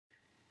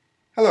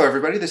Hello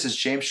everybody, this is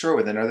James Shore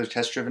with another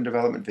test-driven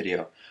development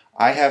video.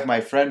 I have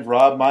my friend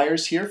Rob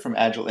Myers here from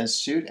Agile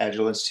Institute,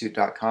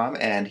 agileinstitute.com,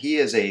 and he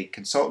is a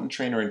consultant,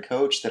 trainer, and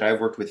coach that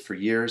I've worked with for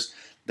years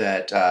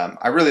that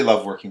I really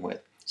love working with.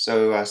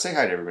 So say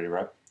hi to everybody,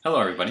 Rob. Hello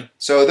everybody.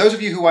 So those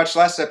of you who watched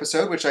last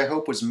episode, which I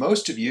hope was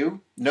most of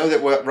you, know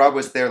that Rob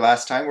was there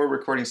last time. We're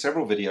recording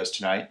several videos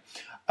tonight,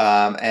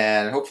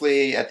 and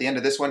hopefully at the end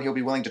of this one he'll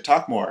be willing to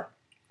talk more.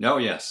 Oh,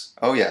 yes.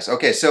 Oh, yes.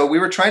 Okay, so we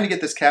were trying to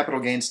get this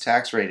capital gains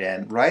tax rate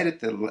in right at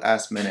the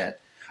last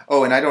minute.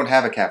 Oh, and I don't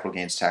have a capital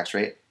gains tax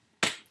rate.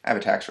 I have a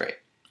tax rate.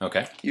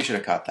 Okay. You should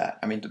have caught that.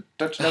 I mean,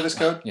 don't you know this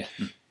code? Yeah.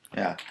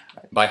 Yeah.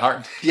 By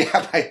heart?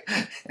 Yeah,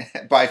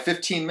 by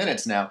 15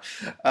 minutes now.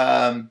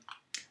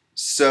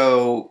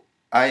 So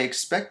I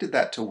expected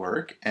that to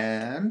work,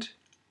 and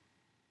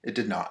it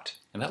did not.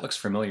 And that looks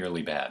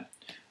familiarly bad.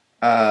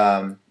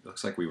 It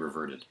looks like we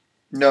reverted.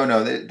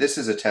 No, this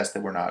is a test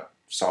that we're not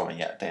solving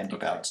yet, the ending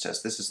balance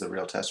test. This is the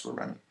real test we're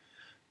running.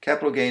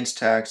 Capital gains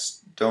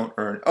tax, don't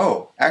earn.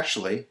 Oh,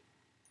 actually,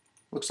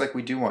 looks like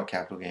we do want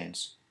capital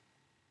gains.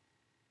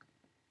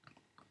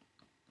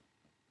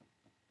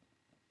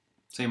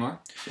 Say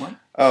more. What?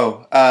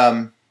 Oh,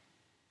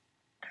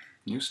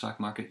 New stock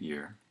market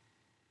year.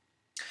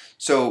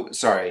 so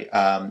sorry.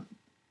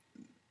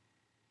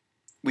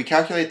 We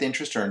calculate the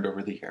interest earned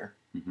over the year.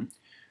 Mm-hmm.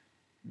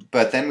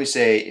 But then we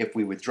say if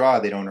we withdraw,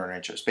 they don't earn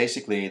interest.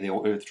 Basically, the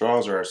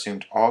withdrawals are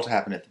assumed all to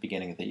happen at the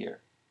beginning of the year.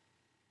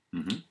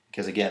 Mm-hmm.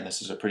 Because again,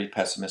 this is a pretty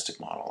pessimistic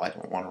model. I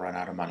don't want to run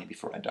out of money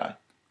before I die.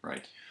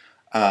 Right.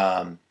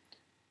 And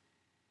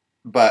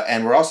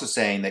we're also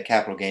saying that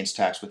capital gains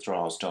tax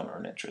withdrawals don't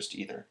earn interest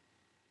either.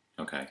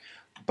 Okay.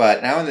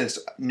 But now in this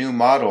new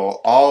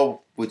model,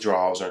 all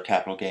withdrawals are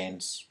capital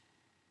gains,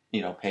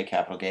 pay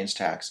capital gains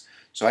tax.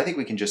 So I think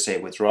we can just say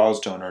withdrawals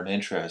don't earn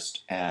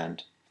interest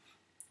and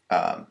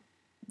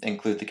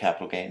include the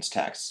capital gains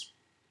tax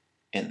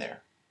in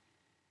there.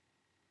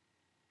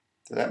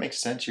 Does that make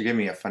sense? You're giving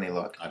me a funny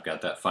look. I've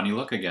got that funny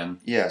look again.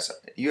 Yes.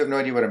 You have no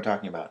idea what I'm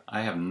talking about.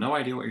 I have no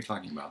idea what you're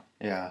talking about.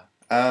 Yeah.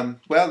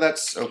 Well,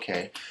 that's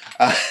okay.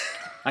 I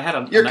had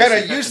a You're nice kind of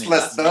epiphany useless,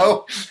 last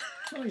though.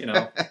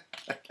 Well,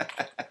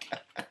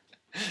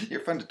 You're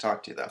fun to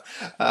talk to, though.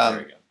 There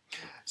we go.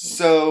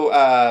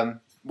 So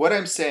what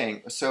I'm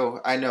saying,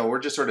 so I know we're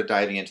just sort of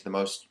diving into the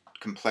most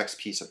complex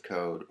piece of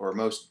code or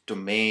most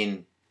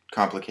domain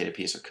complicated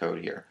piece of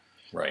code here.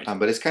 Right.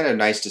 But it's kind of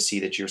nice to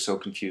see that you're so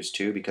confused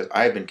too, because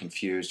I've been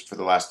confused for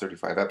the last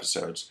 35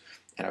 episodes,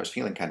 and I was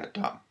feeling kind of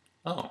dumb.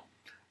 Oh.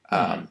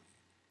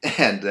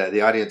 And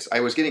the audience, I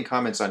was getting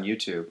comments on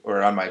YouTube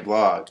or on my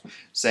blog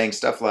saying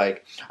stuff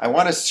like, I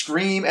want to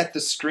scream at the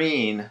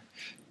screen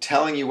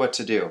telling you what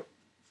to do.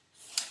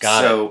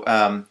 Got it.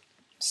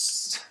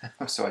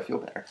 So I feel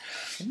better.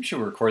 Maybe we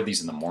should record these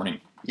in the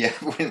morning. Yeah,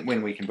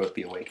 when we can both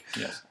be awake.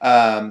 Yes.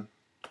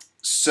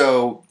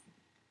 So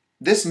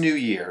this new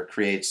year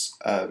creates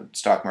a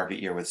stock market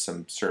year with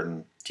some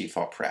certain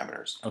default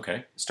parameters.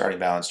 Okay. Starting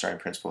balance, starting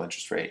principal,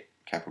 interest rate,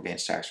 capital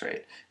gains tax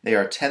rate. They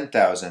are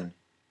 10,000,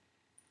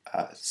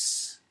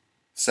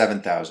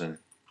 7,000,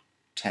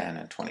 10,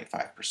 and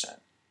 25%.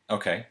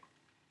 Okay.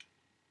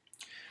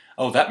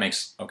 Oh, that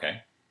makes...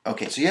 Okay.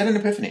 Okay, so you had an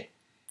epiphany.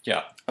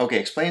 Yeah. Okay,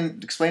 explain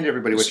to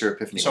everybody what your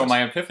epiphany was. So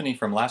my epiphany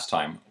from last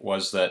time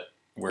was that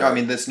we're... No, I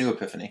mean this new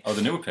epiphany. Oh,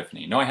 the new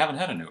epiphany. No, I haven't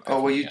had a new epiphany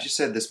Oh, well, you yet. just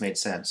said this made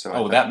sense. So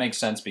Oh, that makes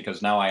sense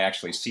because now I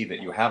actually see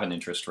that you have an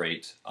interest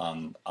rate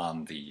on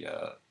the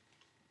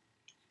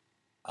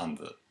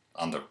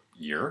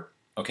year.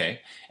 Okay,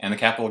 and the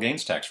capital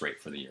gains tax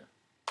rate for the year.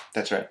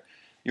 That's right.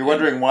 You're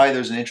wondering why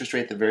there's an interest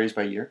rate that varies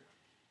by year?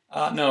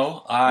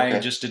 No, I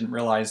just didn't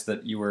realize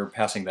that you were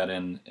passing that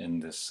in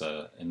this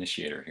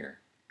initiator here.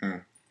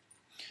 Mm.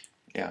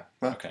 Yeah.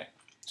 Well, okay,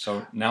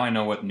 so now I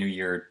know what New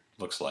Year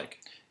looks like.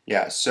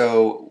 Yeah.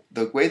 So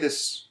the way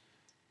this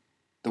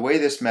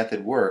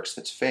method works,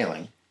 that's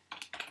failing.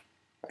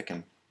 I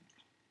can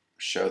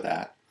show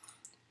that.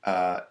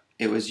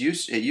 It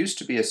used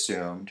to be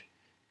assumed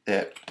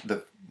that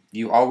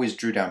you always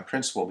drew down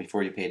principal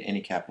before you paid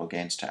any capital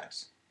gains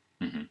tax.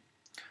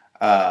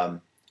 Mm-hmm.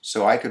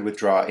 So I could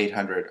withdraw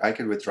 $800. I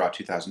could withdraw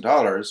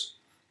 $2,000,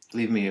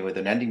 leave me with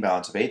an ending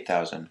balance of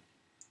 $8,000,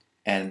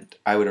 and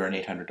I would earn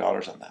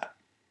 $800 on that.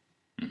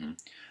 Mm-hmm.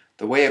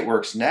 The way it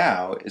works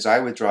now is I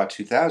withdraw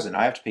 $2,000.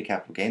 I have to pay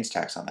capital gains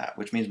tax on that,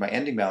 which means my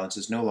ending balance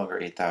is no longer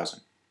 $8,000.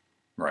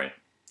 Right.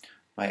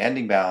 My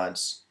ending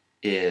balance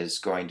is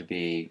going to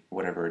be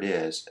whatever it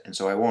is, and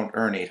so I won't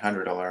earn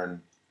 $800. I'll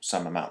earn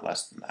some amount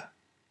less than that.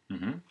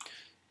 Mm-hmm.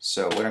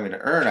 So what I'm going to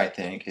earn, I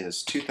think,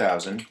 is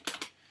 2,000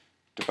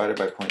 divided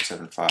by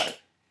 0.75.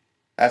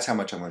 That's how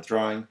much I'm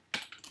withdrawing.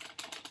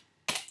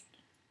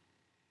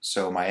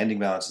 So my ending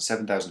balance is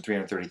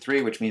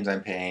 7,333, which means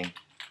I'm earning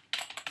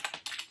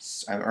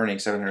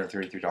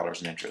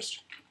 $733 in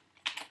interest.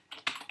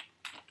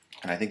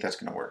 And I think that's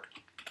going to work.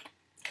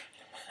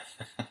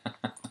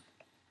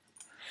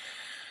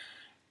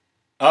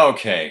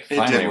 Okay,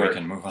 finally we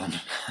can move on.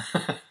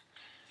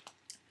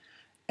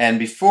 And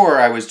before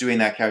I was doing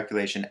that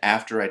calculation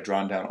after I'd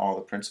drawn down all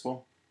the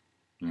principal.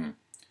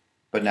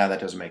 but now that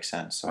doesn't make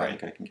sense, so I Right.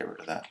 think I can get rid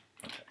of that.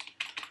 Okay.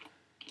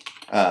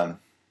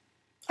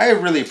 I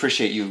really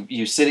appreciate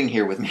you sitting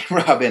here with me,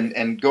 Rob,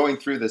 and going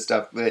through this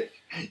stuff, but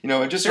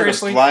and just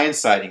Seriously? sort of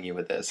blindsiding you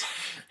with this.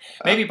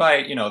 Maybe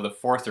by the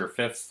fourth or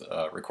fifth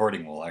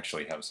recording, we'll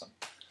actually have some.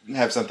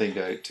 Have something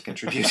to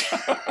contribute.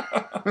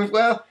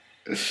 Well,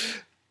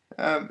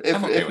 I'm okay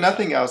if with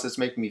nothing that. else, it's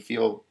making me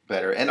feel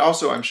better. And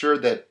also, I'm sure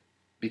that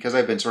because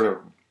I've been sort of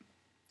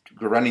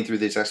running through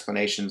these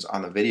explanations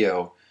on the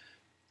video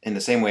in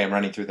the same way I'm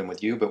running through them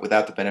with you, but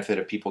without the benefit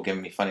of people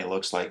giving me funny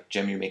looks like,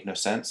 Jim, you make no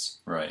sense.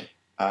 Right.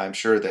 I'm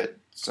sure that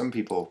some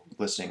people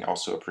listening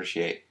also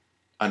appreciate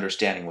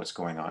understanding what's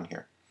going on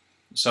here.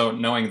 So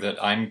knowing that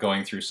I'm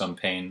going through some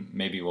pain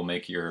maybe will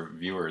make your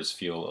viewers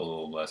feel a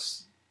little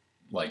less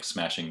like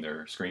smashing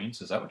their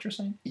screens. Is that what you're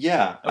saying?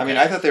 Yeah. Okay. I mean,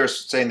 I thought they were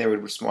saying they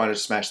would want to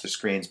smash the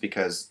screens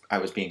because I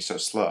was being so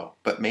slow,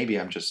 but maybe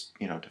I'm just,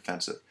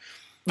 defensive.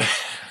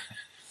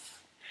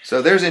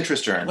 So there's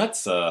interest earned.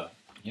 Let's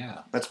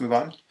move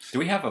on. Do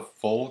we have a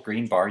full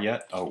green bar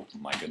yet? Oh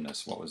my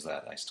goodness, what was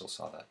that? I still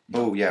saw that.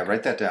 Oh yeah,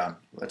 write that down.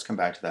 Let's come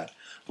back to that.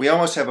 We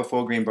almost have a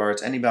full green bar.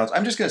 It's ending balance.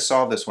 I'm just going to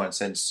solve this one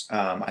since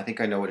I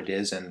think I know what it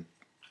is, and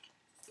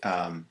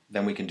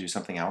then we can do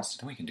something else.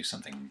 Then we can do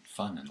something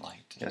fun and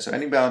light. Yeah. So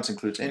ending balance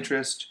includes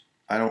interest.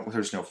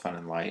 There's no fun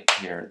and light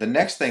here. The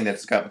next thing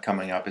that's got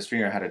coming up is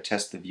figuring out how to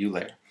test the view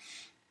layer.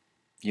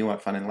 You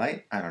want fun and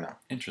light? I don't know.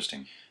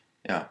 Interesting.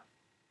 Yeah.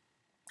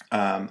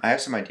 I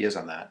have some ideas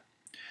on that.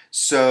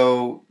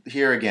 So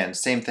here again,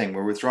 same thing.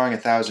 We're withdrawing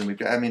 1,000.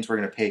 That means we're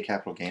going to pay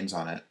capital gains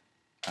on it.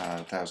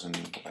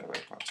 1,000 by the way,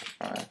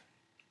 1.5,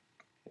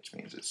 which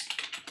means it's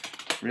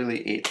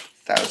really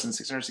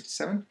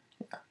 8,667.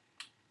 Yeah.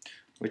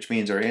 Which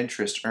means our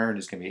interest earned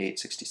is going to be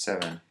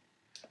 867.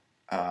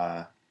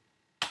 Oh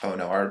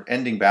no, our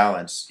ending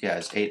balance,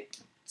 is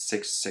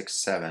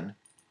 8,667.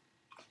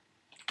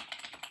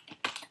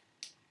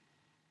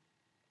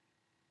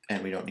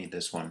 And we don't need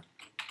this one.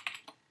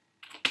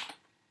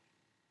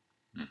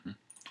 Mm-hmm.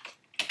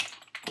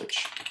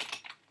 Which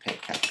pay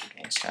capital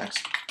gains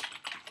tax.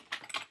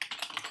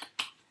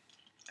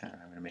 And I'm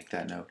going to make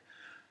that note.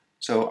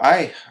 So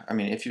I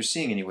mean, if you're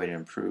seeing any way to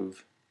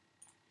improve,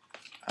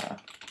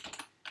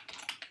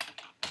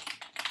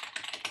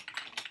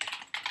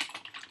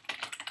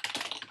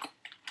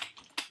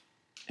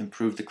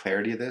 the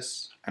clarity of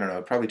this, I don't know.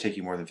 It'd probably take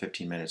you more than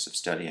 15 minutes of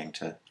studying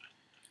to.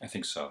 I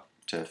think so.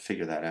 To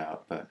figure that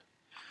out, but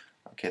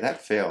okay,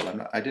 that failed.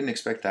 I didn't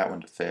expect that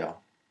one to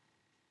fail.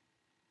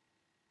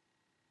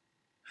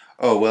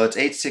 Oh, well, it's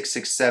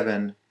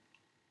 8,667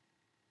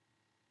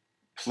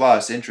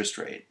 plus interest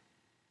rate.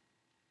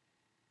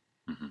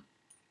 Mm-hmm.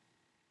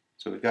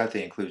 So we've got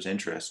the includes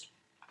interest.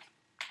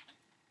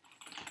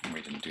 And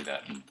we didn't do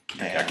that in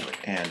the calculator.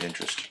 And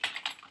interest.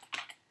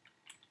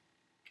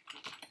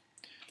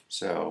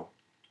 So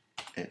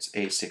it's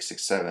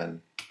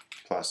 8,667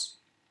 plus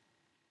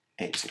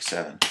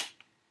 867.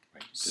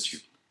 Right. Did you?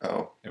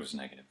 Oh. It was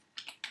negative.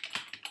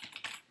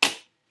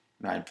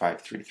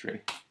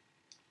 9,533.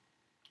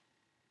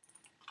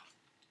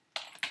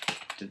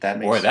 Did that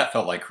make Boy, sense? that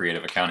felt like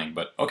creative accounting,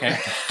 but okay.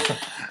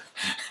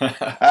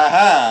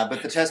 Aha,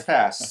 but the test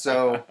passed.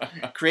 So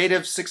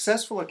creative,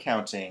 successful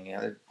accounting.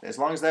 As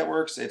long as that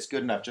works, it's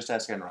good enough. Just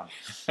ask Enron.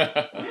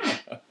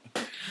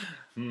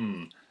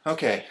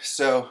 Okay,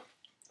 so...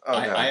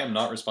 I am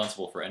not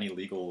responsible for any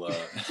legal...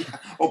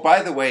 Oh,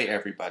 by the way,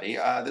 everybody,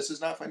 this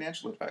is not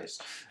financial advice.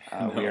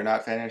 No. We are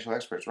not financial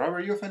experts. Rob, are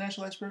you a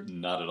financial expert?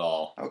 Not at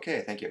all.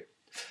 Okay, thank you.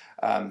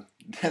 That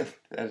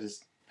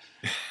is...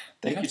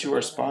 Thank you to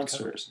our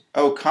sponsors.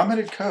 Oh,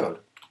 commented code.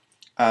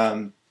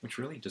 Which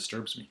really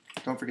disturbs me.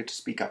 Don't forget to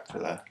speak up for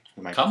the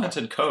microphone.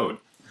 Commented code.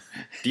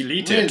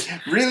 Delete it.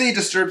 Really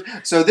disturbed.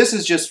 So this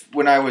is just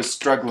when I was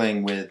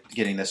struggling with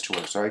getting this to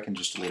work, so I can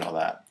just delete all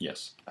that.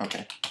 Yes.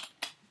 Okay.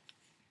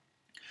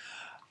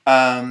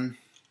 Now,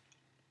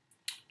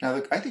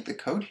 look, I think the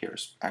code here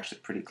is actually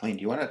pretty clean.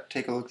 Do you want to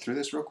take a look through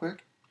this real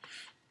quick?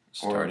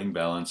 Starting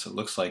balance. It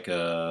looks like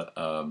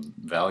a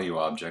value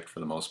object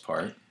for the most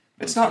part.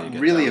 It's not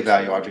really a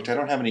value object. I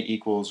don't have any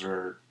equals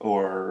or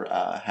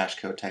hash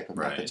code type of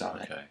methods on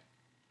it. Okay.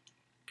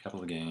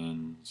 Capital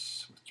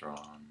gains,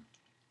 withdrawn.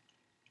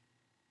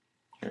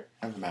 Here,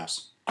 have the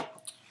mouse.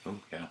 Oh,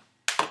 yeah.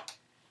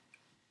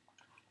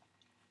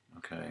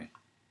 Okay.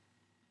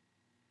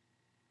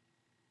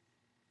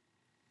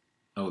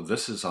 Oh,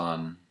 this is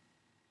on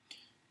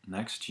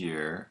next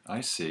year. I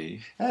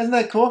see. Isn't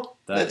that cool?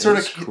 That sort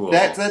is of cool.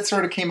 That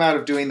sort of came out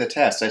of doing the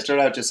test. I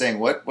started out just saying,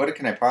 what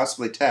can I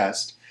possibly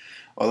test?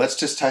 Well, let's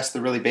just test the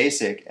really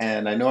basic,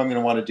 and I know I'm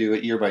going to want to do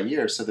it year by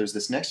year, so there's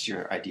this next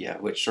year idea,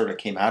 which sort of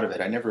came out of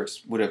it. I never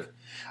would have...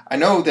 I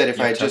know that if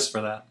I just...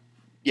 for that?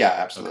 Yeah,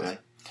 absolutely. Okay.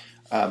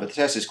 But the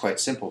test is quite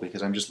simple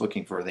because I'm just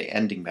looking for the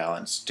ending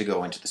balance to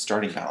go into the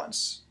starting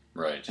balance.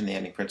 Right. And the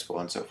ending principal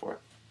and so forth.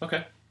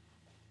 Okay.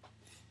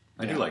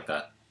 I do like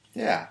that.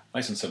 Yeah.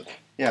 Nice and simple.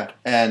 Yeah,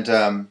 and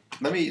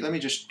let me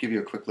just give you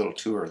a quick little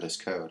tour of this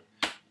code.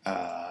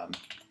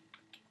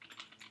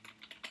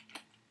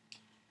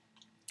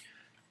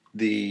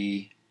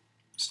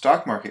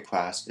 stock market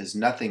class is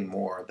nothing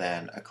more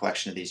than a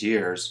collection of these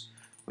years,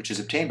 which is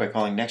obtained by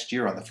calling next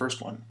year on the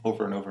first one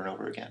over and over and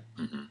over again.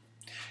 Mm-hmm.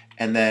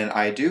 And then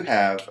I do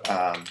have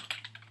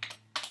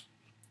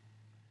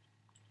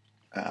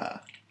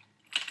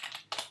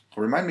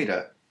remind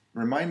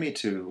me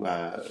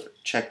to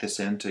check this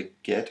in to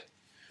Git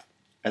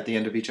at the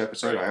end of each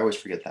episode. Right. I always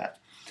forget that.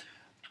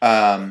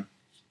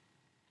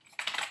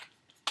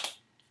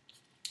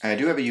 I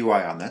do have a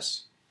UI on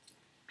this.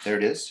 There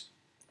it is.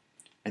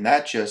 And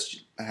that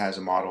just has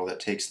a model that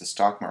takes the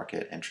stock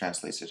market and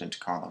translates it into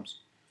columns.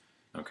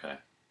 Okay.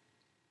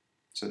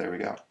 So there we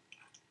go.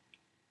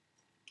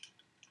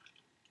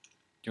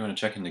 Do you want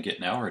to check into Git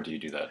now, or do you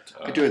do that?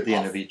 I do it at the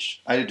end off? of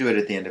each. I do it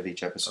at the end of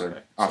each episode,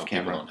 Okay. off So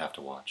camera. people don't have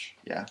to watch.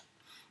 Yeah.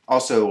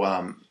 Also,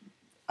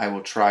 I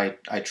will try.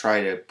 I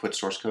try to put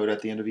source code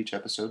at the end of each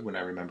episode when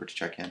I remember to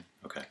check in.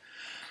 Okay.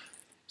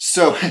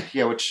 So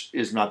yeah, which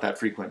is not that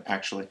frequent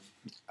actually.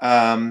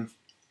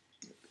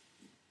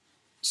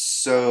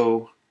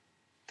 So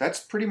that's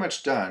pretty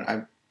much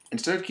done.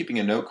 Instead of keeping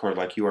a note card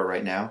like you are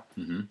right now,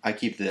 Mm-hmm. I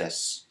keep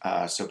this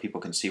so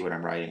people can see what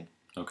I'm writing.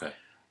 Okay.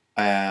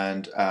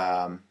 And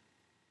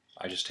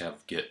I just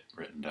have Git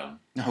written down.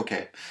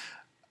 okay.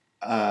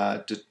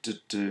 So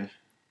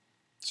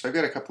I've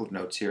got a couple of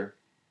notes here.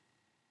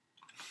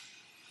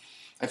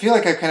 I feel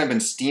like I've kind of been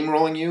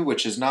steamrolling you,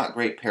 which is not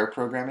great pair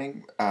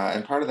programming.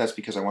 And part of that's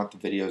because I want the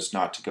videos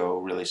not to go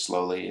really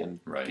slowly and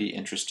Right. be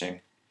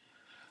interesting.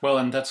 Well,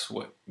 and that's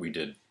what we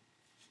did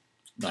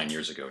 9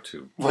 years ago,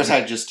 too. Was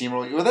I just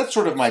steamrolling you? Well, that's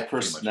sort of my Pretty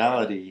much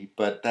personality,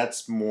 but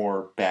that's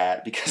more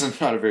bad because I'm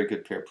not a very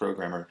good pair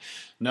programmer.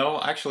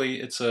 No,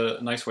 actually, it's a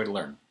nice way to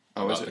learn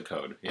Oh, is about it? the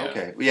code. Yeah.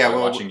 Okay. Yeah, By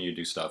well, watching you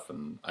do stuff,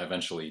 and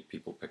eventually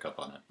people pick up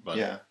on it. But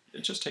yeah.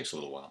 it just takes a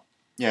little while.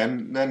 Yeah,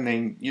 and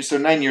then so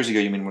 9 years ago,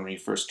 you mean when we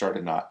first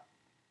started, not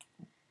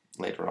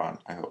later on,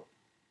 I hope.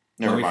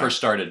 Never When we mind. first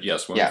started,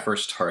 yes, when Yeah. we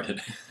first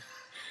started.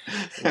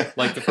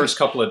 Like the first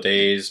couple of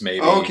days,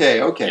 maybe. Okay.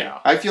 Yeah.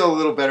 I feel a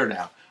little better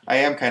now. I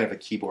am kind of a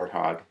keyboard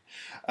hog.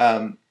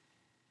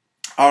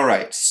 All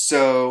right,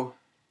 so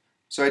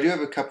I do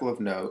have a couple of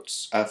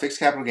notes. Fixed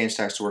capital gains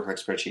tax to work like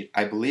spreadsheet.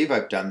 I believe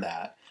I've done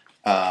that.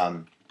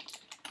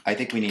 I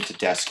think we need to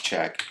desk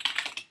check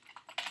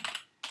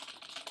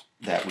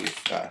that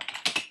we've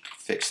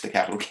fixed the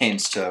capital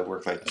gains to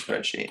work like the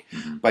spreadsheet.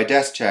 Mm-hmm. By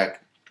desk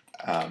check,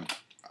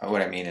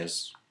 what I mean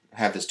is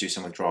have this do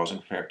some withdrawals and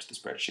compare it to the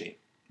spreadsheet.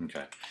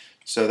 Okay.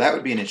 So that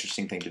would be an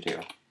interesting thing to do.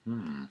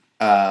 Hmm.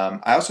 I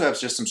also have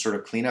just some sort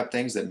of cleanup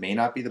things that may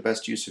not be the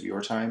best use of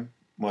your time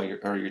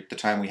the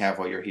time we have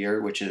while you're here,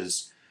 which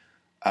is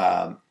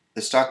the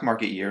stock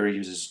market year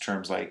uses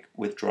terms like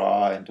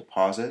withdraw and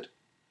deposit,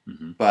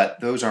 Mm-hmm.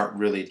 but those aren't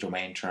really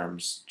domain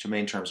terms.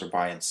 Domain terms are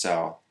buy and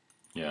sell.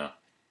 Yeah.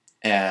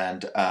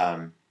 And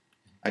I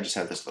just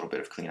have this little bit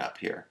of cleanup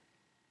here.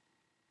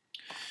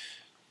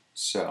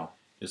 So,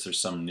 Is there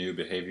some new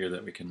behavior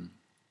that we can...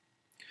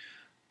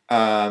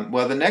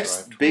 well, the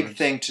next Drive big towards?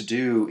 thing to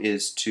do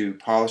is to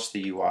polish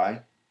the UI,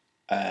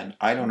 and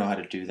I don't know how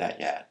to do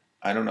that yet.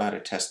 I don't know how to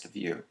test the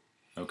view.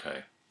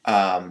 Okay.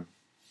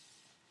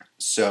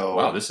 So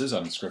Wow, this is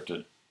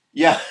unscripted.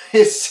 yeah,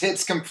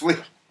 it's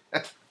complete.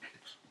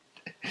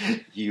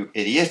 You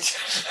idiot!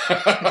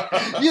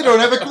 You don't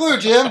have a clue,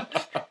 Jim.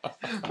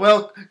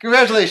 Well,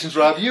 congratulations,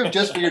 Rob. You've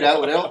just figured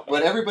out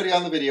what everybody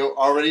on the video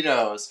already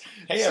knows.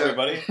 Hey, So-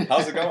 everybody.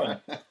 How's it going?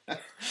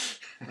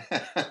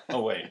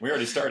 Oh, wait. We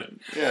already started.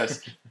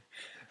 Yes,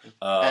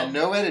 and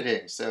no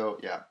editing. So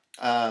yeah.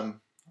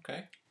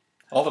 Okay.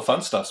 All the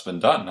fun stuff's been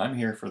done. I'm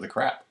here for the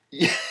crap.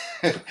 Yeah.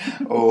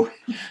 Oh,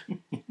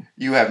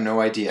 you have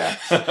no idea.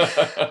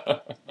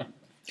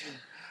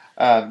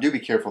 Do be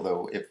careful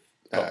though. If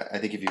I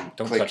think if you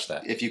Don't click, touch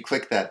that. If you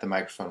click that, the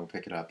microphone will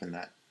pick it up, and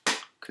that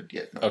could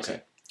get noisy.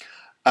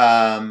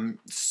 Okay.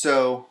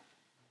 So,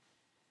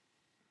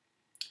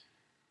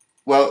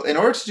 well, in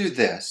order to do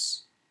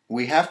this,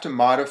 we have to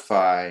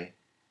modify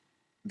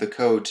the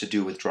code to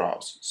do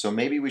withdrawals. So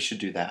maybe we should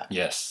do that.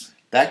 Yes.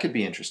 That could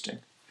be interesting.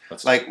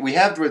 Let's Like we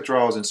have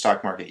withdrawals in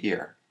stock market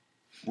year.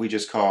 We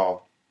just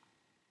call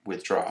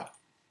withdraw.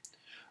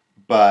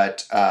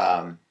 But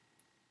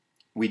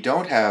we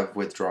don't have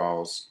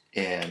withdrawals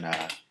in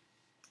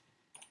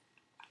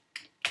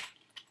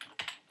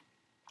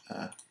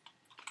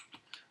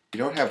we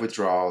don't have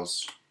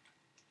withdrawals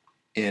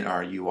in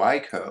our UI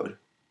code.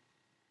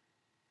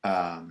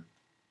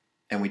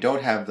 And we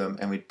don't have them,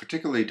 and we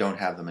particularly don't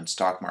have them in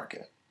stock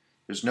market.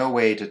 There's no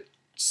way to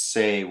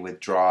say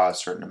withdraw a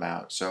certain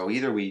amount. So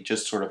either we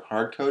just sort of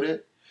hard code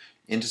it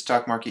into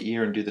stock market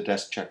year and do the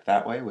desk check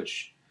that way,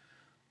 which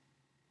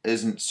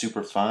isn't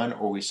super fun,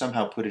 or we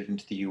somehow put it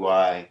into the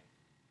UI,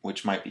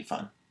 which might be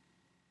fun.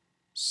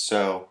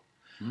 So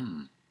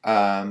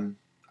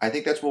I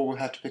think that's what we'll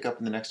have to pick up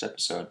in the next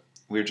episode.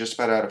 We're just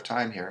about out of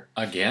time here.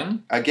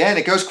 Again? Again,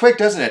 it goes quick,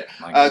 doesn't it?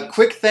 My goodness.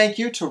 Quick thank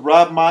you to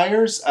Rob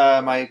Myers,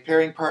 my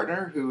pairing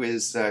partner, who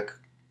is Thank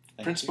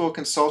principal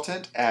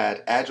consultant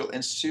at Agile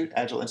Institute,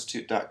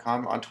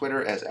 agileinstitute.com, on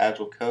Twitter as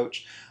Agile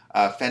Coach.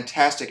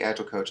 Fantastic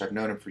Agile coach. I've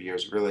known him for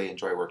years. Really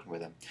enjoy working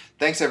with him.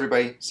 Thanks,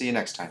 everybody. See you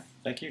next time.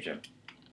 Thank you, Jim.